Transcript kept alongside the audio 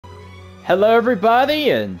Hello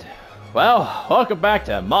everybody, and well, welcome back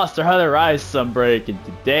to Monster Hunter Rise Sunbreak, and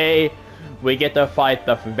today we get to fight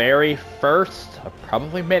the very first, of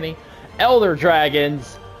probably many, Elder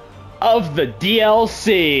Dragons of the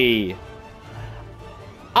DLC.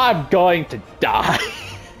 I'm going to die.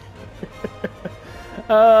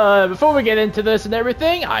 Before we get into this and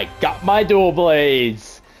everything, I got my dual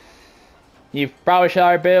blades. You probably should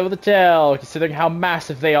already be able to tell, considering how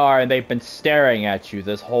massive they are and they've been staring at you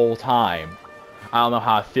this whole time. I don't know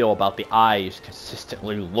how I feel about the eyes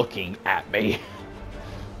consistently looking at me.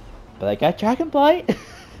 But I got Dragon Blight,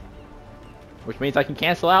 which means I can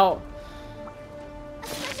cancel out.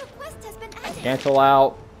 Cancel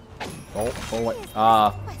out. Oh wait.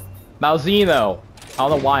 Malzeno. I don't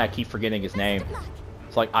know why I keep forgetting his name.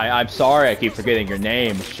 It's like, I'm sorry I keep forgetting your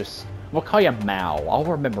name. It's just, we'll call you Mao. I'll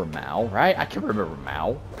remember Mao, right? I can remember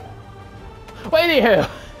Mao. Well, anywho,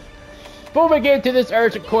 before we get into this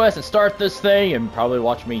urgent quest and start this thing and probably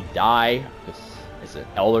watch me die, because it's an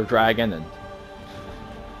Elder Dragon, and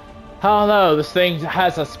I don't know, this thing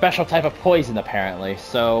has a special type of poison apparently.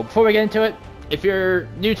 So before we get into it, if you're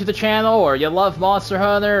new to the channel or you love Monster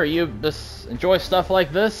Hunter or you just enjoy stuff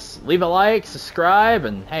like this, leave a like, subscribe,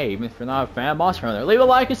 and hey, even if you're not a fan of Monster Hunter, leave a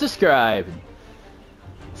like and subscribe. And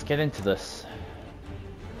let's get into this.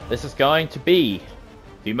 This is going to be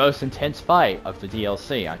the most intense fight of the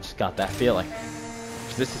DLC. I just got that feeling.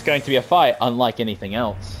 This is going to be a fight unlike anything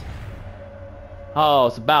else. Oh,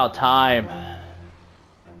 it's about time.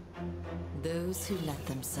 Those who let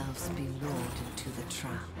themselves be lured into the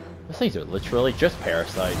trap. These things are literally just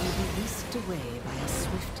parasites. Will be whisked away by a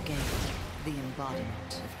swift gale, the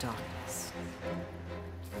embodiment of darkness.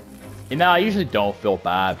 You know, I usually don't feel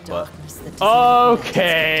bad, but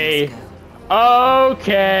okay.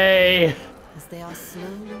 Okay. As they are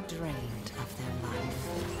slowly drained of their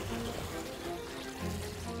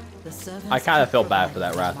life. I kind of feel bad for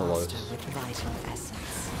that Rathalos.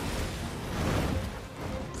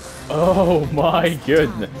 Oh my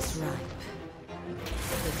goodness.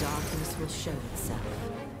 The darkness will show itself,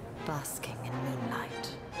 basking in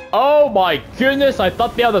moonlight. Oh my goodness, I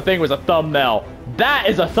thought the other thing was a thumbnail. That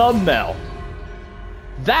is a thumbnail.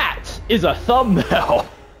 That is a thumbnail.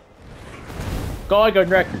 Going on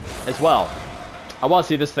record as well. I want to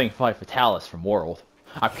see this thing fight Fatalis from World.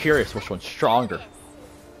 I'm curious which one's stronger.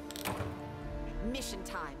 Mission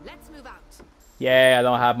time. Let's move out. Yeah, I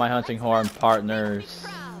don't have my hunting horn partners.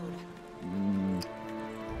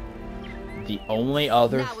 The only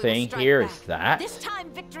other thing here is that. This time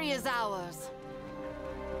victory is ours.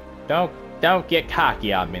 Don't get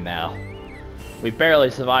cocky on me now. We barely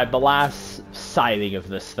survived the last sighting of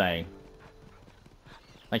this thing.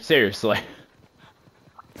 Like, seriously.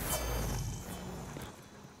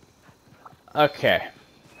 Okay.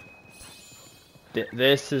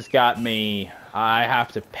 This has got me. I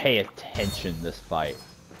have to pay attention this fight.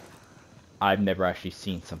 I've never actually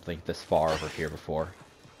seen something this far over here before.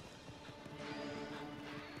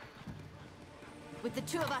 With the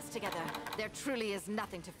two of us together, there truly is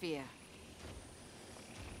nothing to fear.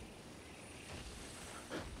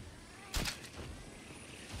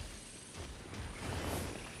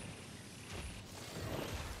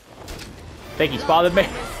 Think he spotted me?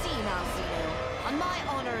 On my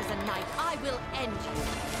honor as a knight, I will end you.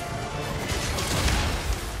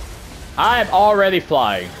 I'm already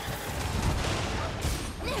flying.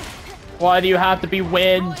 Why do you have to be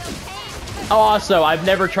wind? Oh, also, I've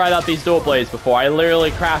never tried out these dual blades before. I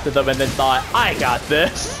literally crafted them and then thought, I got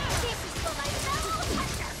this.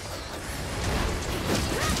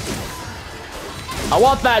 I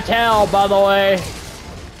want that tail, by the way.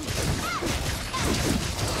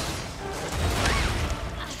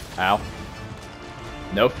 Ow.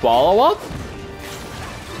 No follow-up?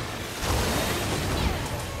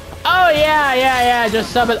 Oh, yeah.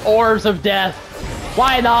 Just summon orbs of death.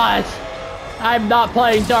 Why not? I'm not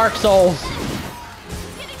playing Dark Souls.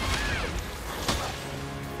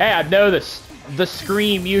 Hey, I've noticed. The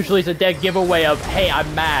scream usually is a dead giveaway of, hey,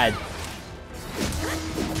 I'm mad.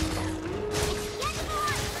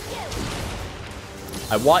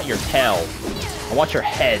 I want your tail. I want your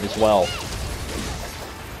head as well.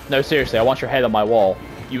 No, seriously, I want your head on my wall.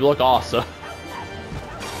 You look awesome.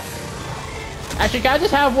 Actually, can I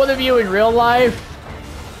just have one of you in real life?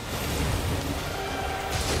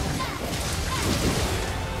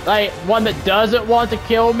 Like, one that doesn't want to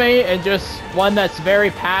kill me, and just one that's very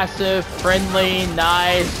passive, friendly,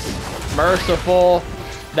 nice, merciful,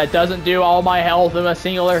 that doesn't do all my health in a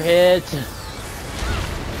singular hit.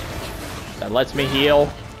 That lets me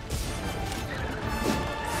heal.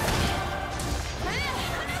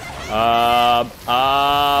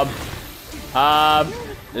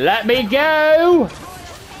 Let me go!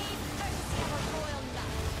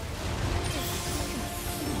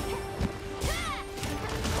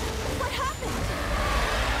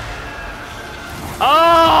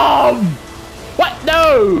 What?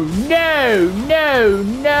 No! No! No!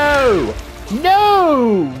 No!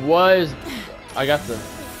 No! I got the...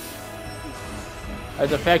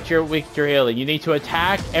 As affect your weak your healing. You need to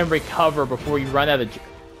attack and recover before you run out of...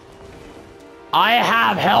 I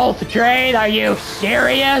have health drain! Are you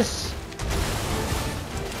serious?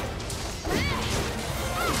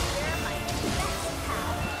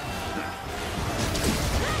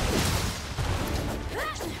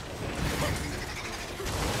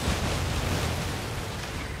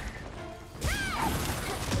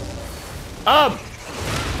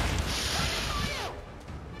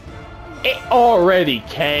 It already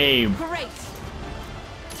came. Great.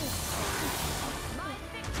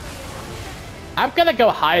 I'm gonna go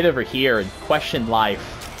hide over here and question life.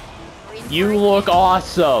 You look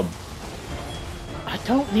awesome. I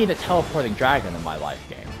don't need a teleporting dragon in my life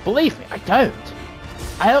game. Believe me, I don't.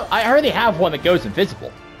 I already have one that goes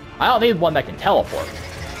invisible. I don't need one that can teleport.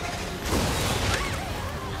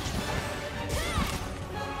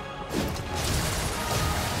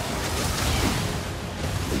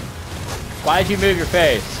 Why'd you move your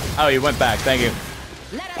face? Oh, you went back. Thank you.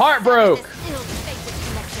 Part broke.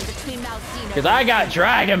 Because I got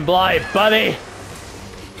dragon blight, buddy.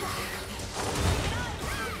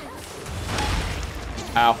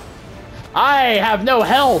 Ow. I have no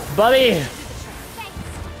health, buddy.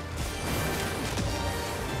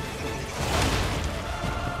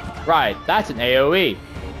 Right, that's an AoE.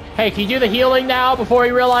 Hey, can you do the healing now before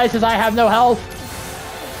he realizes I have no health?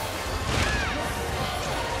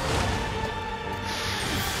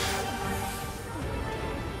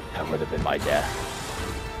 That would have been my death.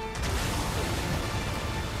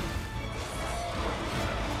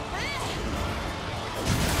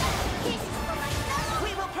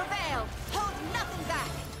 We will prevail. Hold nothing back.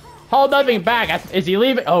 Hold nothing back. Is he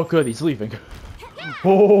leaving? Oh, good, he's leaving.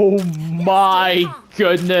 Oh my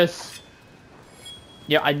goodness.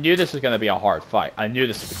 Yeah, I knew this was going to be a hard fight. I knew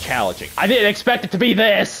this would be challenging. I didn't expect it to be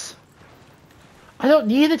this. I don't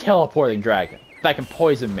need a teleporting dragon that can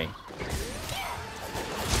poison me.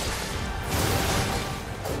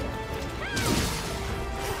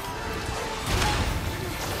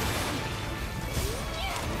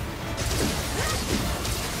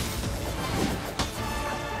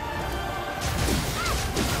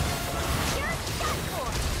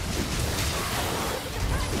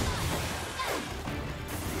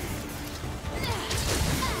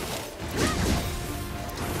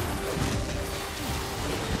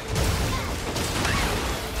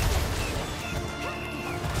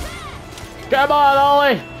 Come on,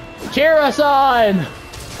 Ollie! Cheer us on!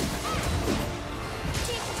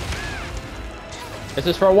 This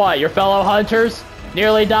is for what? Your fellow hunters?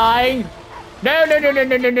 Nearly dying? No, no, no, no,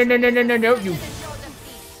 no, no, no, no, no, no, no, no, you...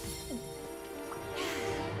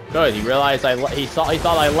 Good, he realized he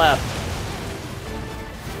thought I left.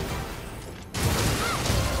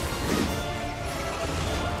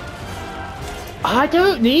 I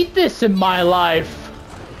don't need this in my life.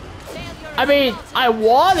 I mean, I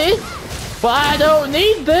want it, but I don't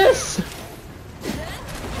need this.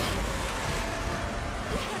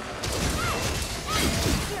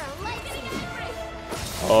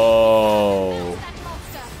 Oh.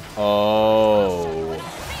 Oh.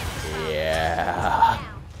 Yeah.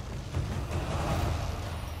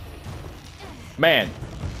 Man,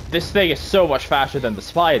 this thing is so much faster than the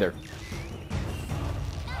spider.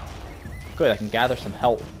 Good, I can gather some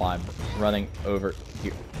health while I'm running over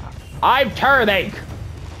here. I'm turning!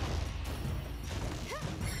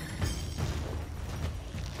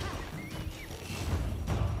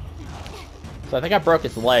 So I think I broke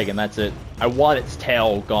its leg and that's it. I want its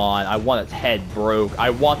tail gone. I want its head broke. I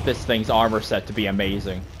want this thing's armor set to be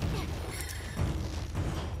amazing.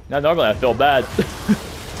 Now normally I feel bad.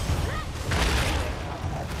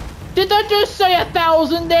 Did that just say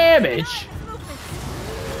 1,000 damage?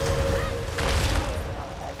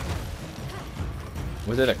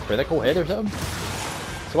 Was it a critical hit or something?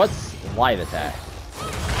 So what's light attack?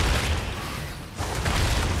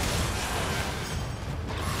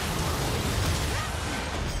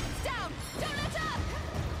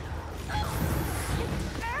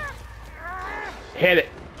 Hit it!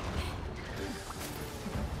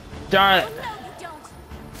 Darn it!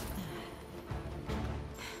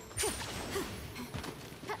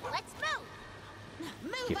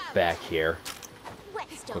 Get back here.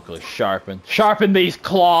 Quickly sharpen. Sharpen these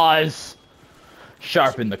claws!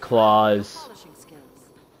 Sharpen the claws.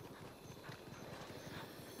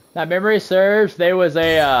 Now, memory serves, there was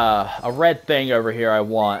a red thing over here I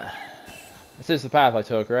want. This is the path I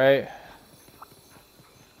took, right?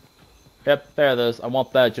 Yep, there it is. I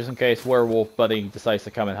want that just in case Werewolf Buddy decides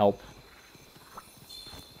to come and help.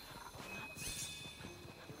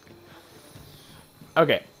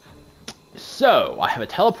 Okay. So, I have a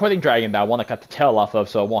teleporting dragon that I want to cut the tail off of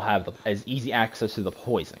so I won't have as easy access to the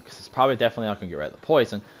poison. Because it's probably definitely not going to get rid of the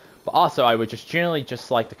poison. But also, I would just generally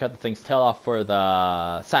just like to cut the thing's tail off for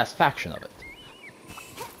the satisfaction of it.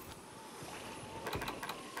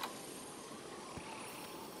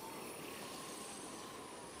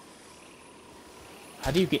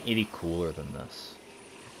 How do you get any cooler than this?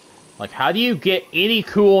 Like, how do you get any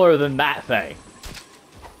cooler than that thing?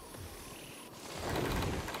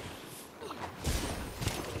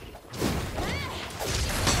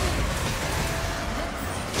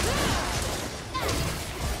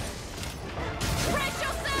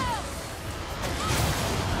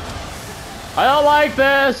 I don't like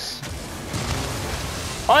this!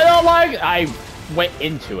 I don't like... I went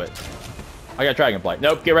into it. I got Dragon Blight.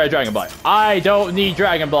 Nope, get rid of Dragon Blight. I don't need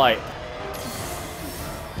Dragon Blight.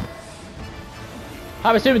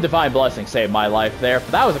 I'm assuming Divine Blessing saved my life there,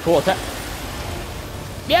 but that was a cool attack.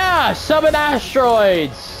 Yeah, summon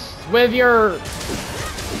asteroids with your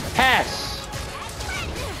pass.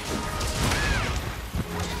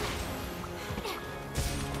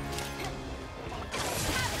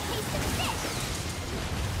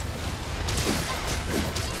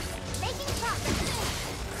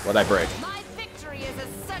 What'd I break? My victory is as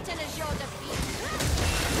certain as your defeat.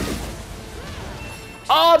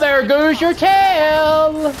 Oh, there goes your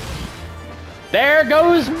tail! There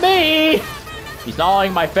goes me! He's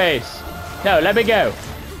gnawing my face. No, let me go.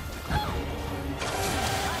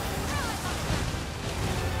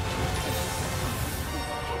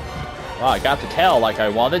 Wow, I got the tail like I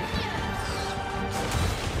wanted.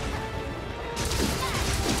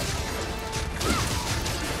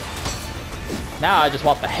 Now I just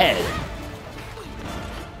want the head.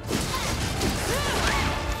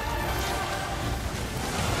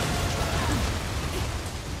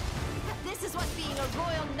 This is what being a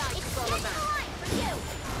royal knight is all about.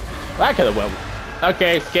 Well, that could have went.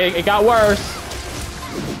 Okay, it got worse.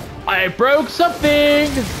 I broke something.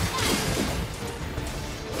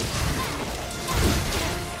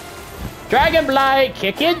 Dragon Blight,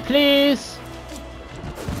 kick in, please.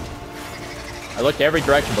 I looked every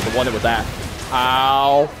direction but the one that was at.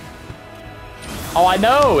 Ow. Oh, I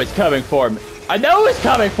know it's coming for me. I know it's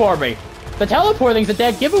coming for me. The teleporting's a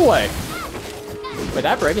dead giveaway. Wait, did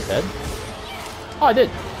I break his head? Oh, I did.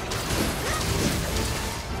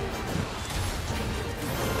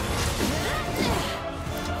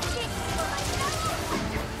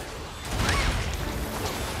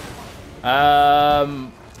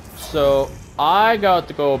 So I got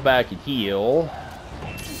to go back and heal.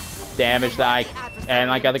 Damage that and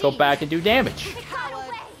I gotta go back and do damage.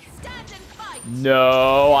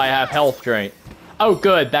 No, I have health drain. Oh,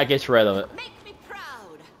 good, that gets rid of it.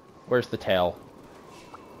 Where's the tail?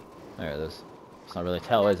 There it is. It's not really a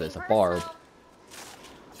tail, is it? It's a barb.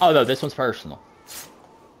 Oh no, this one's personal.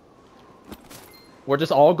 We're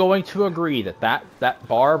just all going to agree that that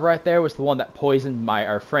barb right there was the one that poisoned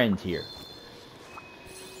our friend here.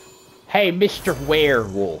 Hey, Mr.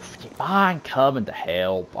 Werewolf, do you mind coming to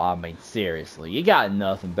help? I mean, seriously, you got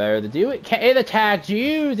nothing better to do. It attacked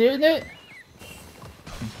you, didn't it?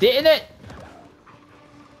 Didn't it?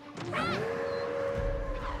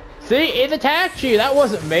 See, it attacked you. That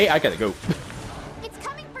wasn't me. I gotta go. It's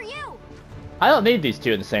coming for you. I don't need these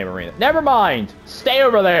two in the same arena. Never mind. Stay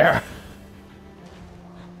over there.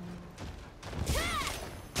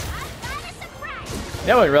 You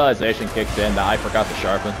know when realization kicks in that I forgot to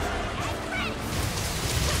sharpen?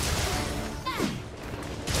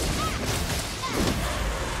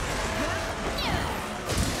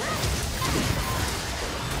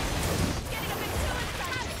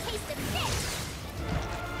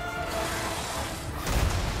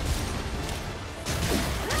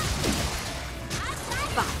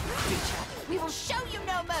 We will show you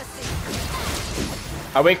no mercy.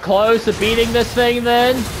 Are we close to beating this thing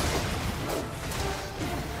then?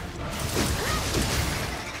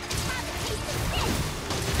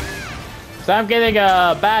 So I'm getting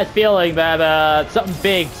a bad feeling that something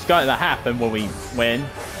big's going to happen when we win.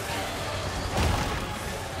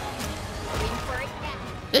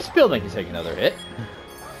 This building can take another hit.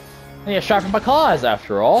 I need to sharpen my claws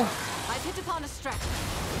after all. I've hit upon a strategy.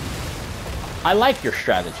 I like your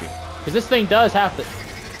strategy. Because this thing does have to...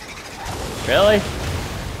 Really?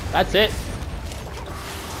 That's it?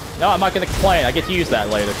 No, I'm not going to complain. I get to use that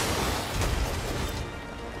later.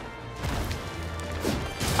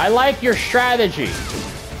 I like your strategy. I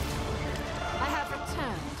have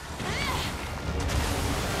returned.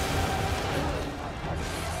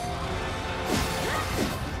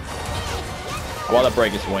 I want to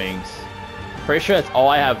break his wings. Pretty sure that's all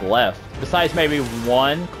I have left. Besides maybe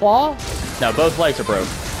one claw? No, both legs are broken.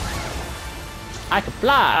 I can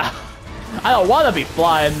fly. I don't want to be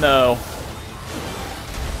flying though.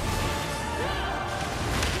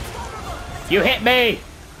 You hit me!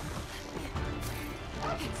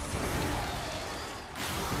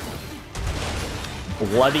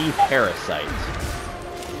 Bloody parasite.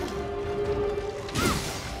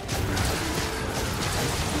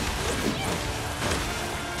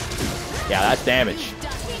 Yeah, that's damage.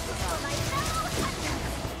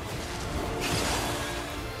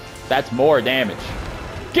 That's more damage.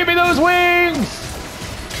 Give me those wings!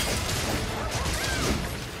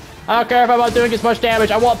 I don't care if I'm not doing as much damage.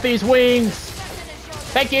 I want these wings.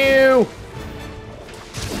 Thank you.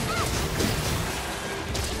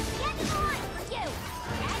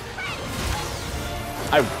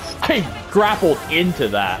 I grappled into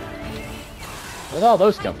that. Where did all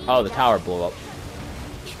those come from? Oh, the tower blew up.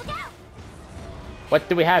 What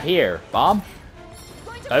do we have here? Bomb?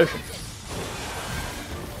 Ocean.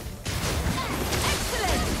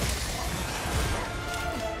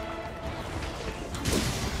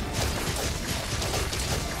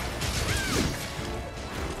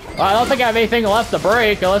 Well, I don't think I have anything left to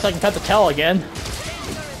break unless I can cut the tail again.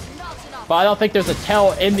 But I don't think there's a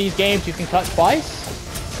tail in these games you can cut twice.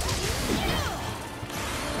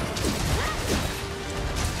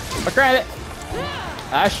 But granted,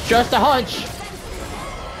 that's just a hunch.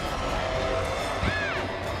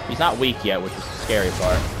 He's not weak yet, which is the scary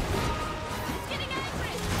part.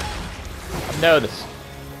 I've noticed.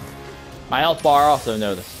 My health bar also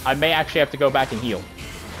noticed. I may actually have to go back and heal.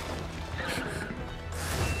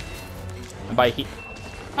 And by he...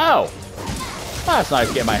 Oh! That's nice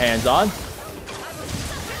to get my hands on.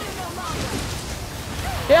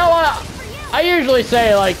 You know what? I usually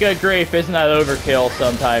say, like, good grief, isn't that overkill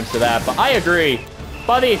sometimes to that, but I agree.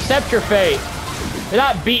 Buddy, accept your fate. You're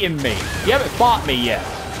not beating me. You haven't fought me yet.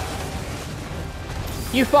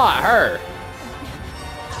 You fought her.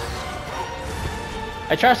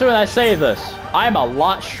 I trust me when I say this. I'm a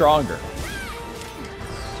lot stronger.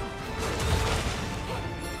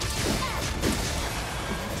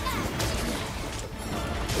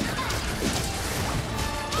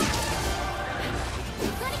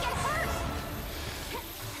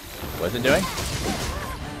 What's it doing?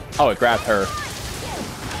 Oh, it grabbed her.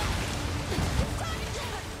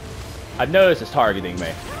 I've noticed it's targeting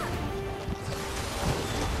me.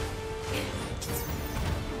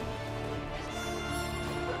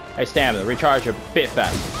 Hey, stamina, recharge a bit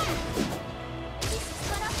fast.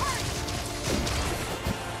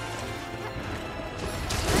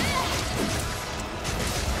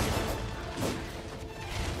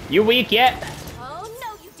 You weak yet? Oh,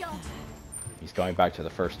 no, you don't. He's going back to the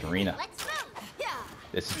first arena. Let's move. Yeah.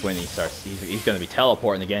 This is when he starts. He's going to be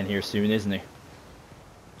teleporting again here soon, isn't he?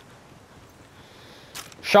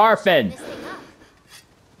 Sharpen.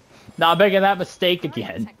 Not making that mistake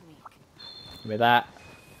again. Give me that.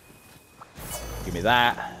 Give me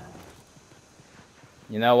that.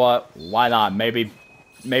 You know what? Why not? Maybe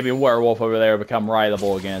werewolf over there will become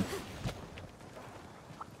rideable again.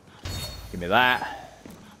 Give me that.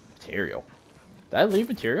 Material. Did I leave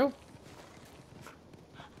material?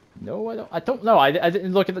 No, I don't. I don't know. I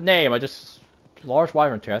didn't look at the name. I just large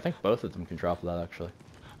wyvern tear. I think both of them can drop that actually.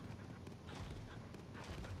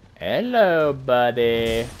 Hello,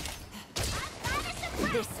 buddy.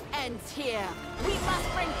 This ends here. We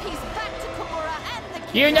must bring peace back to Komura and the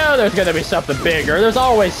kingdom. You know there's gonna be something bigger. There's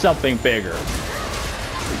always something bigger.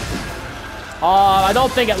 I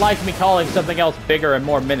don't think it likes me calling something else bigger and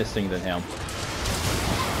more menacing than him.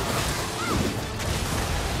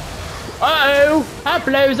 Uh-oh! That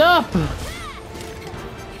blows up!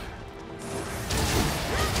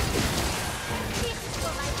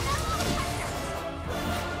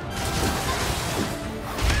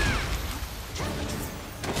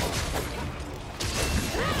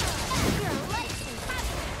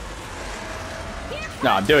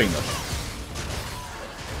 No, I'm doing this.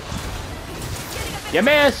 You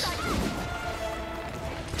missed!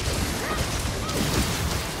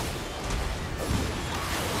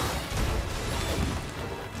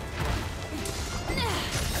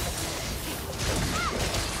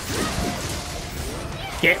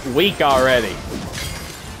 Get weak already.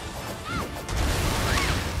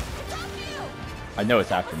 I know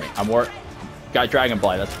it's after me. Got Dragon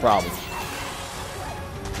Blight, that's the problem.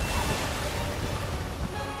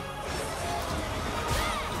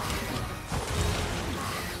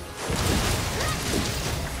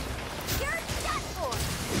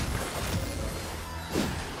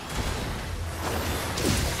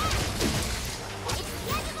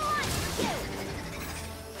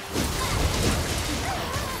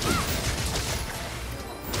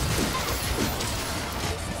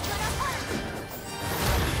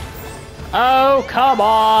 Oh, come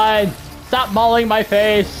on! Stop mauling my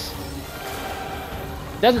face!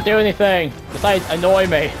 Doesn't do anything besides annoy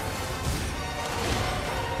me.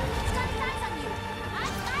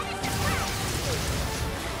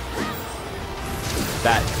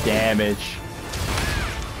 That damage.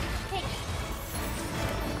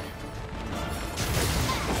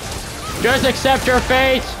 Just accept your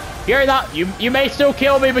fate. You're not. You may still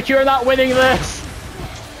kill me, but you're not winning this.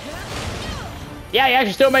 Yeah, you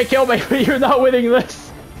actually still may kill me, but you're not winning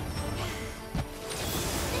this.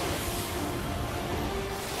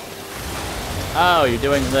 Oh, you're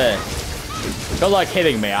doing this. Good luck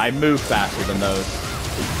hitting me. I move faster than those.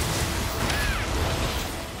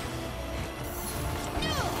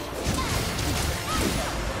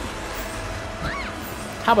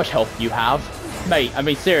 How much health do you have? Mate, I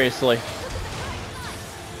mean, seriously.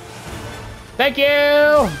 Thank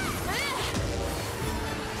you!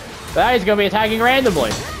 That is going to be attacking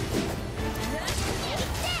randomly.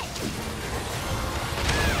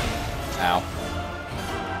 Ow.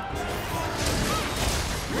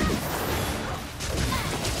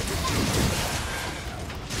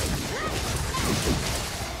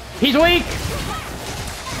 He's weak!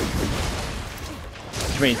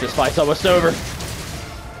 Which means this fight's almost over.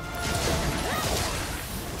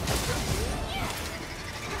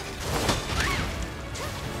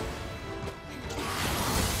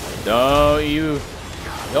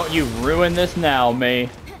 Don't you ruin this now, me.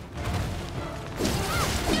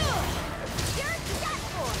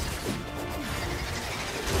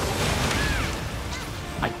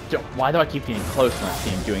 Why do I keep getting close when I see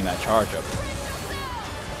him doing that charge up?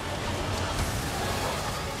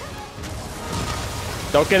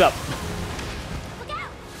 Don't get up.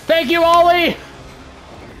 Thank you, Ollie!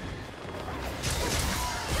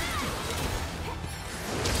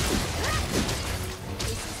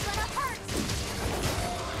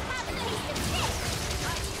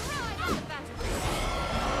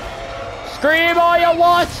 Scream all you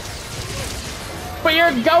want! But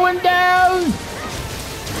you're going down!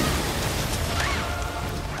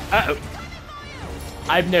 Uh-oh.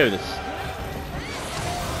 I've noticed.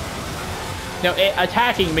 No,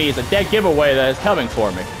 attacking me is a dead giveaway that is coming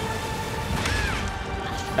for me.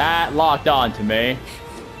 That locked on to me.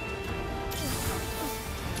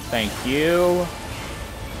 Thank you.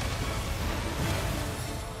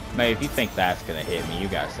 Mate, if you think that's gonna hit me, you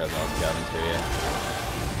guys said I was coming to you.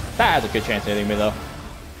 That has a good chance of hitting me, though.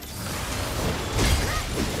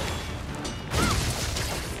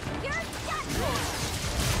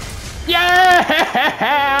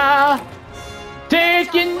 Yeah!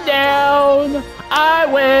 Taken down! I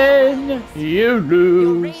win! You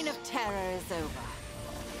lose! Your reign of terror is over.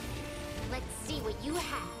 Let's see what you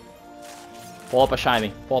have. Pull up a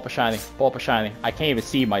shiny. Pull up a shiny. Pull up a shiny. I can't even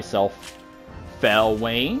see myself. Fell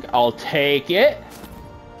Wing. I'll take it.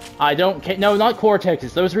 I don't care. No, not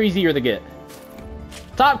Cortexes. Those are easier to get.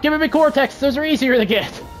 Stop giving me Cortex. Those are easier to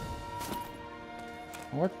get.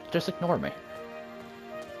 Or just ignore me.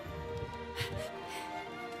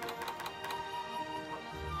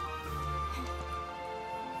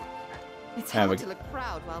 It's hard to look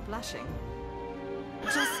proud while blushing.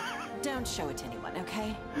 Just don't show it to anyone,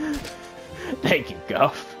 okay? Thank you,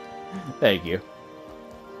 Guff. Thank you.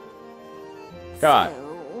 God. So,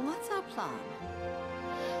 what's our plan?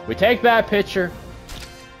 We take that picture,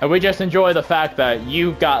 and we just enjoy the fact that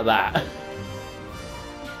you got that.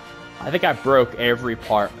 I think I broke every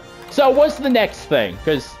part. So what's the next thing?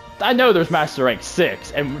 Because I know there's Master Rank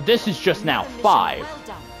 6, and this is just now 5. Well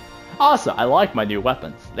done. Awesome, I like my new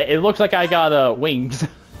weapons. It looks like I got wings.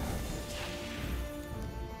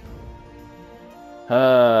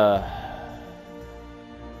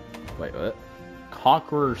 Wait, what?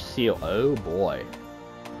 Conqueror Seal. Oh boy.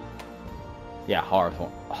 Yeah,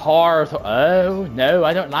 Hearthorn. Oh no,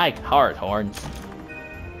 I don't like Hearthorns.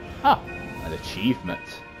 Oh, an achievement.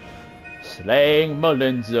 Slaying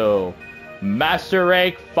Malinzo. Master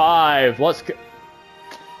Rank 5. Let's go.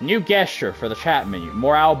 New gesture for the chat menu.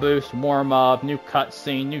 Morale boost, warm up, new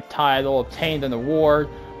cutscene, new title, obtained an award.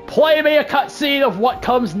 Play me a cutscene of what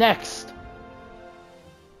comes next.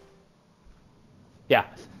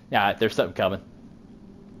 Yeah, there's something coming.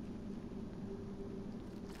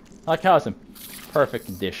 I like how it's in perfect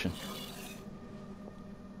condition.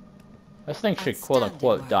 This thing should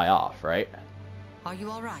quote-unquote die off, right? Are you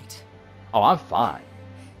alright? Oh, I'm fine.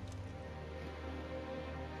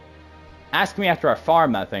 Ask me after I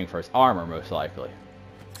farm that thing for its armor, most likely.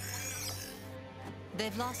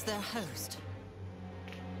 They've lost their host.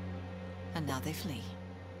 And now they flee.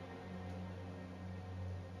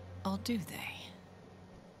 Or do they?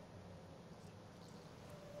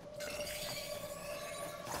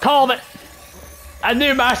 Called it! I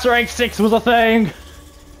knew Master Rank 6 was a thing!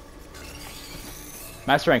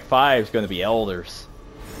 Master Rank 5 is going to be Elders.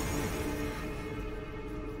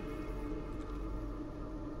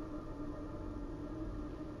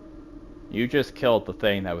 You just killed the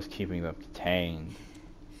thing that was keeping them contained.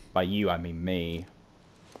 By you, I mean me.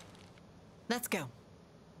 Let's go.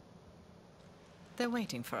 They're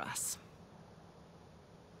waiting for us.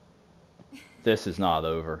 This is not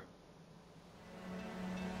over.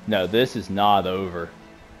 No, this is not over.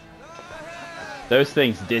 Those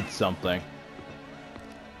things did something.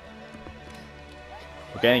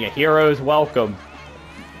 We're getting a hero's welcome.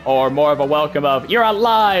 Or more of a welcome of, you're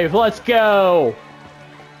alive, let's go!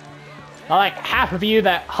 Not like half of you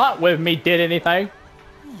that hunt with me did anything.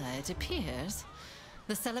 It appears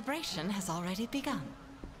the celebration has already begun.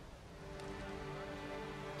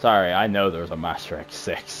 Sorry, I know there's a Master Rank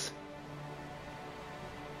 6.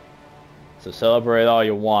 So celebrate all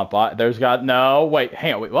you want, but there's got no... Wait,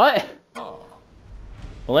 hang on, wait, what?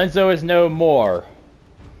 Lorenzo is no more.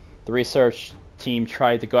 The research team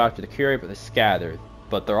tried to go after the Curie, but they scattered.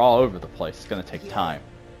 But they're all over the place. It's gonna take time.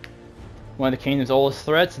 One of the kingdom's oldest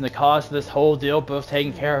threats and the cause of this whole deal both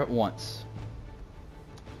taken care of at once.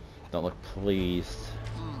 Don't look pleased.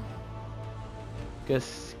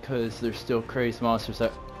 Guess because there's still crazy monsters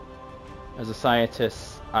that... As a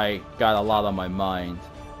scientist, I got a lot on my mind.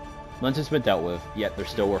 Lorenzo's been dealt with, yet there's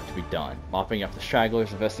still work to be done. Mopping up the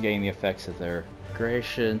stragglers, investigating the effects of their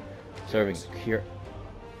creation, serving cure...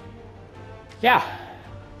 Yeah!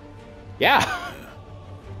 Yeah!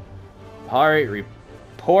 Alright,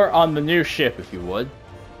 report on the new ship if you would.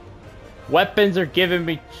 Weapons are giving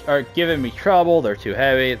me trouble, they're too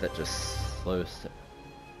heavy, that just slows it.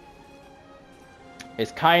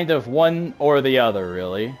 It's kind of one or the other,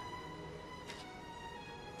 really.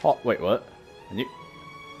 Oh, wait, what?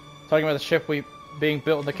 Talking about the ship being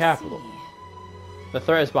built in the capital. The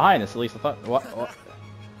threat is behind us, at least I thought. What?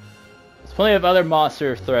 There's plenty of other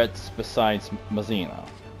monster threats besides Mazzino.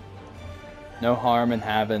 No harm in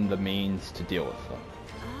having the means to deal with them.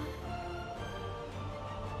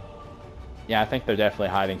 Yeah, I think they're definitely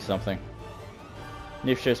hiding something.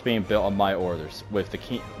 New ship's being built on my orders. With the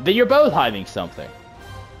key. You're both hiding something.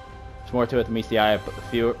 There's more to it than meets the eye,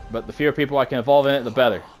 but the fewer people I can involve in it, the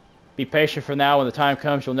better. Be patient for now. When the time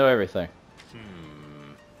comes, you'll know everything.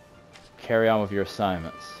 Carry on with your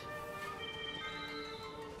assignments.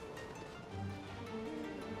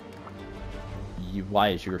 Why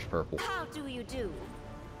is yours purple? How do you do?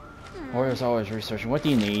 Orders always researching. What do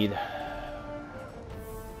you need?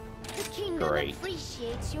 The kingdom Great.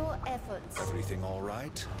 appreciates your efforts. Everything all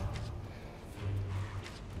right?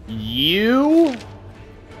 You?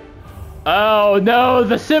 Oh no,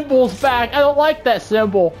 the symbol's back. I don't like that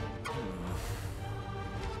symbol.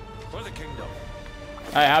 For the kingdom.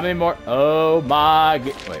 Alright, how many more? Oh my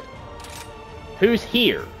wait. Who's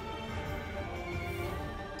here?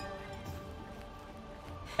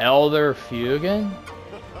 Elder Fugan?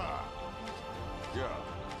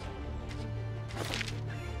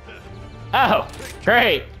 Oh,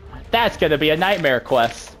 great. That's gonna be a nightmare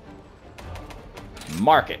quest.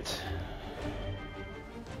 Market.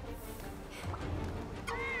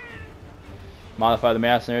 Modify the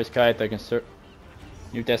mercenaries kite. They can search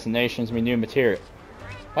new destinations, mean new material.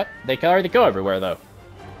 What? They can already go everywhere though.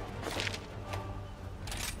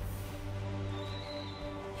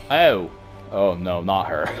 Oh. Oh no, not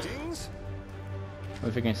her. What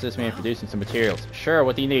if you can assist me in producing some materials? Sure,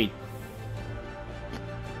 what do you need?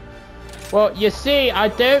 Well, you see, I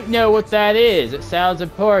don't know what that is. It sounds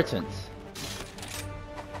important.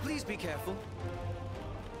 Please be careful.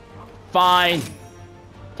 Fine.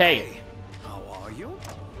 Take it. How are you?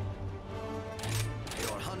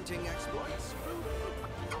 Your hunting exploits?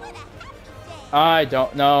 I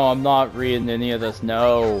don't know. I'm not reading any of this.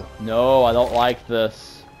 No. No, I don't like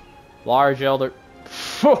this. Large elder...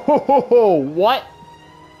 What?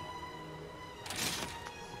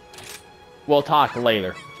 We'll talk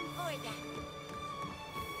later.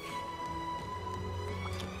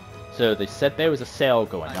 So they said there was a sale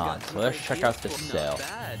going on, so let's check out this sale.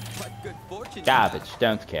 Garbage,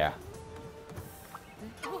 don't care.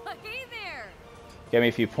 Well, hey there. Give me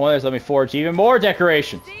a few pointers, let me forge even more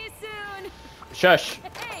decorations. See you soon. Shush.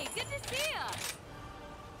 Hey, good to see ya.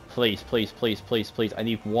 Please, please, please, please, please. I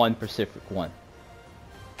need one Pacific one.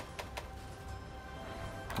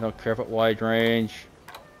 I don't care about wide range.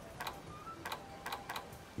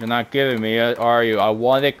 You're not giving me it, are you? I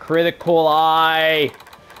want a critical eye.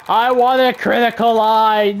 I want a critical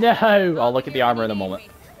eye. No. I'll look at the armor in a moment.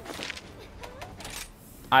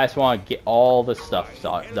 I just want to get all this stuff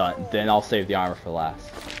done. Then I'll save the armor for last.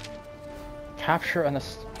 Capture an...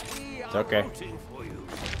 It's okay.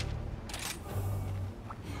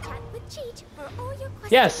 Chat with Cheech for all your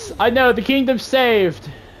questions. Yes, I know, the kingdom's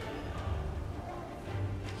saved.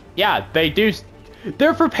 Yeah, they do.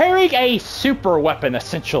 They're preparing a super weapon,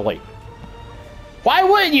 essentially. Why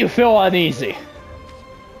wouldn't you feel uneasy?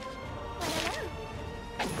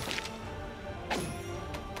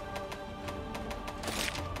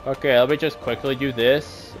 Okay, let me just quickly do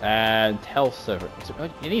this and tell server. Is there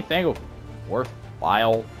anything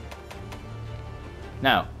worthwhile?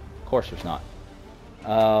 No, of course there's not.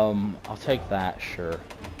 I'll take that, sure.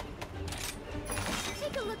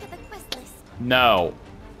 Take a look at the quest list. No,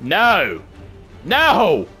 no,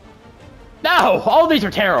 no, no! All these are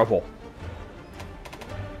terrible.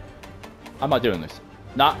 I'm not doing this.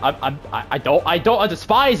 I don't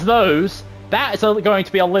despise those. That is going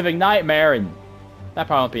to be a living nightmare, and that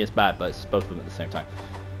probably won't be as bad, but it's both of them at the same time.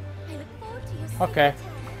 I look forward to your Okay,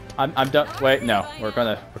 I'm done. Wait, no, we're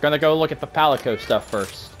gonna go look at the Palico stuff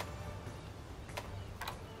first.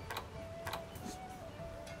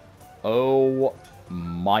 Oh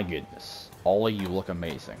my goodness, all of you look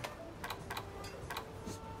amazing.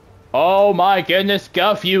 Oh my goodness,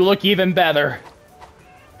 Guff, you look even better.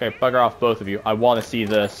 Okay, bugger off, both of you. I want to see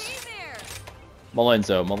this.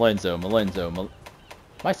 Malenzo.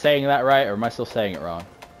 Am I saying that right, or am I still saying it wrong?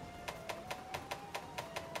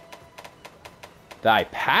 Did I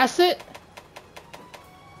pass it?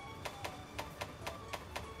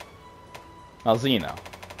 Malzino.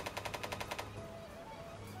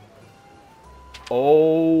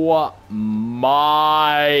 Oh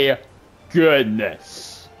my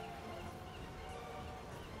goodness.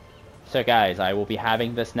 So guys, I will be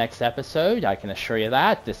having this next episode, I can assure you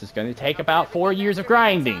that. This is going to take about 4 years of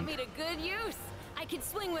grinding.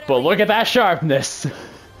 But look at that sharpness!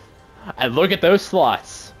 And look at those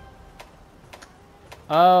slots.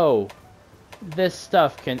 Oh, this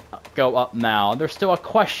stuff can go up now. There's still a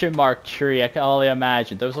question mark tree, I can only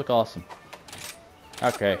imagine. Those look awesome.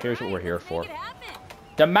 Okay, here's what we're here for.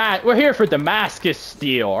 We're here for Damascus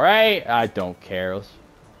steel, right? I don't care.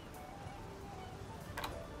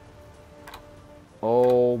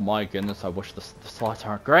 Oh my goodness, I wish the slots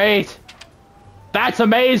aren't great! That's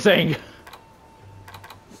amazing!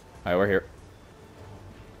 Alright, we're here.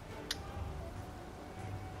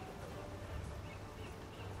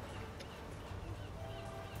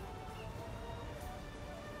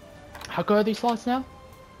 How good are these slots now?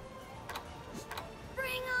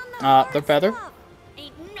 They're better.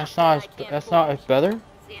 That's not as better.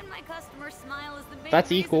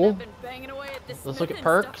 That's equal. Let's look at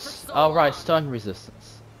perks. Oh right, stun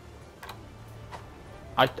resistance.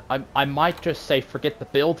 I might just say forget the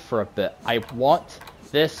build for a bit. I want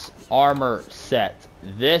this armor set.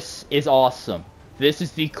 This is awesome. This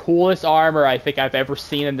is the coolest armor I think I've ever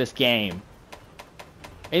seen in this game.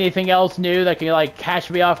 Anything else new that can like catch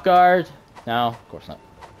me off guard? No, of course not.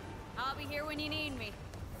 I'll be here when you need me.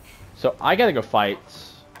 So I gotta go fight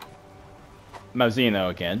Mauzino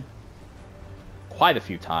again. Quite a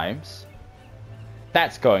few times.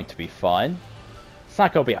 That's going to be fun. It's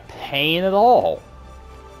not going to be a pain at all.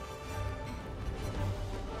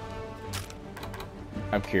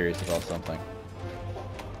 I'm curious about something.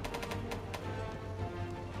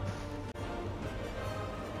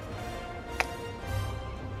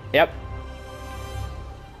 Yep.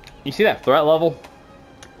 You see that threat level?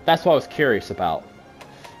 That's what I was curious about.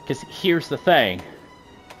 Because here's the thing.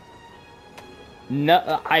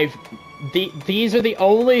 No, these are the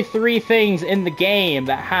only 3 things in the game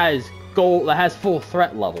that has full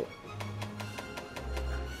threat level.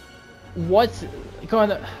 What's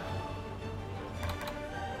going on?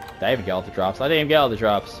 Did I even get all the drops? I didn't even get all the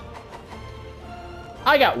drops.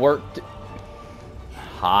 I got work.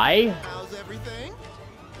 Hi. How's everything?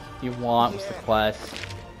 You want? What's the quest?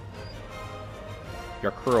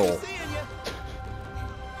 You're cruel.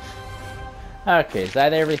 Okay, is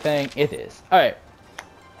that everything? It is. Alright.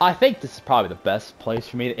 I think this is probably the best place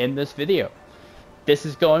for me to end this video. This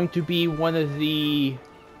is going to be one of the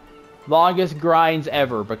longest grinds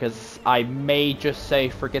ever because I may just say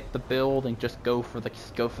forget the build and just go for the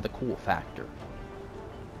cool factor.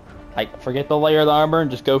 Like forget the layered armor and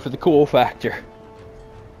just go for the cool factor.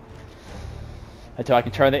 Until I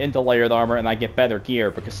can turn it into layered armor and I get better gear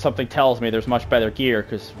because something tells me there's much better gear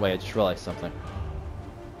because wait, I just realized something.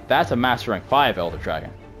 That's a Master Rank 5 Elder Dragon.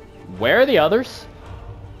 Where are the others?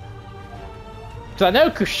 Because I know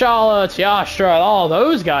Kushala, Tiastra, and all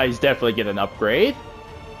those guys definitely get an upgrade.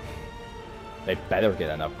 They better get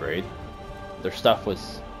an upgrade. Their stuff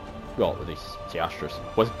was, well, at least Tiastra's,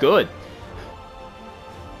 was good.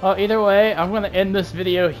 Well, either way, I'm going to end this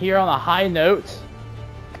video here on a high note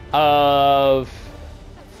of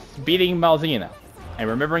beating Malzeno and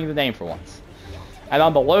remembering the name for once. And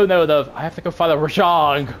on the low note of, I have to go fight a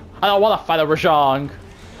Rajang. I don't want to fight a Rajang.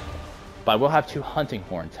 But I will have 2 hunting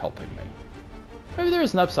horns helping me. Maybe there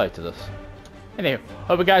is an upside to this. Anyway,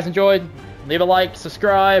 hope you guys enjoyed. Leave a like,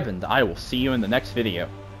 subscribe, and I will see you in the next video.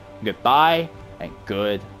 Goodbye, and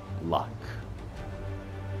good luck.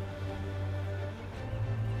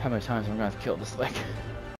 How many times am I going to kill this thing?